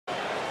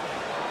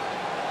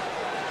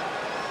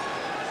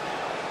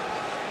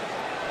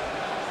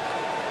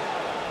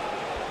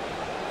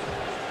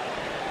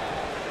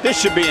This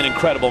should be an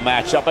incredible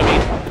matchup. I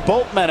mean,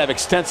 both men have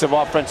extensive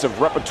offensive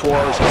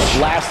repertoires,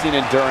 lasting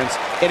endurance,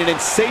 and an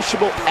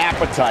insatiable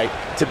appetite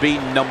to be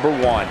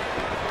 #1.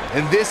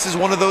 And this is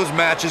one of those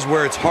matches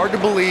where it's hard to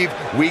believe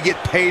we get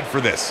paid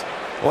for this.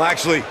 Well,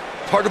 actually,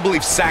 it's hard to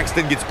believe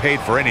Saxton gets paid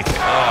for anything.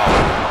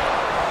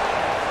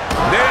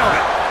 Nailed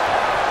it.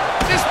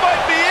 This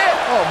might be it.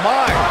 Oh,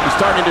 my. He's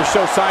starting to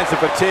show signs of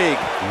fatigue.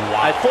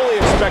 Wow. I fully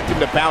expect him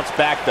to bounce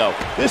back, though.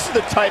 This is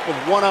the type of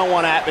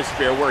one-on-one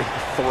atmosphere where he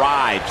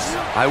thrives.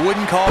 I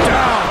wouldn't call it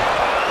down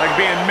like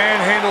being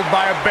manhandled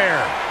by a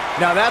bear.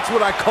 Now that's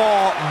what I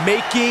call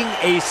making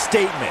a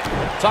statement.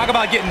 Talk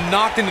about getting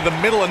knocked into the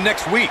middle of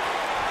next week.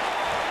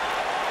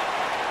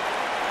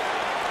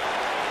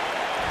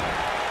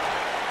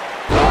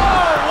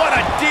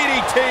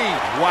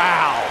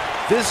 Wow.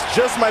 This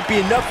just might be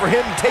enough for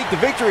him to take the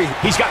victory.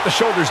 He's got the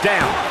shoulders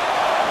down.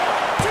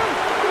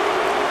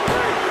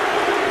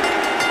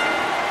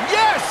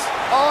 Yes!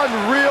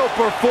 Unreal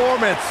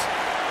performance.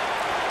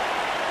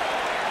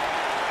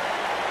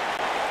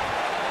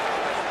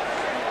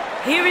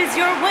 Here is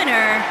your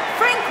winner,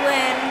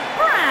 Franklin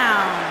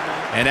Brown.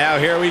 And now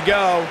here we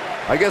go.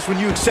 I guess when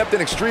you accept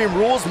an Extreme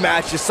Rules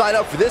match, you sign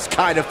up for this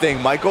kind of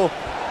thing, Michael.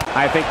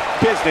 I think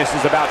business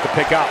is about to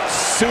pick up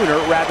sooner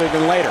rather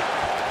than later.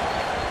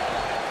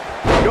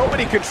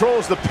 Nobody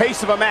controls the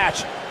pace of a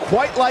match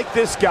quite like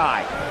this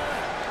guy.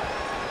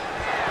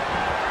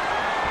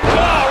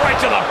 Oh, right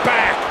to the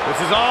back.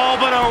 This is all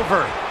but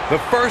over. The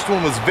first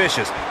one was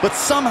vicious, but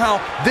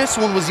somehow this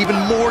one was even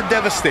more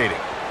devastating.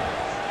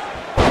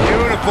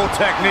 Beautiful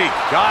technique.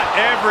 Got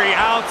every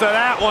ounce of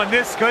that one.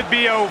 This could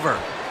be over.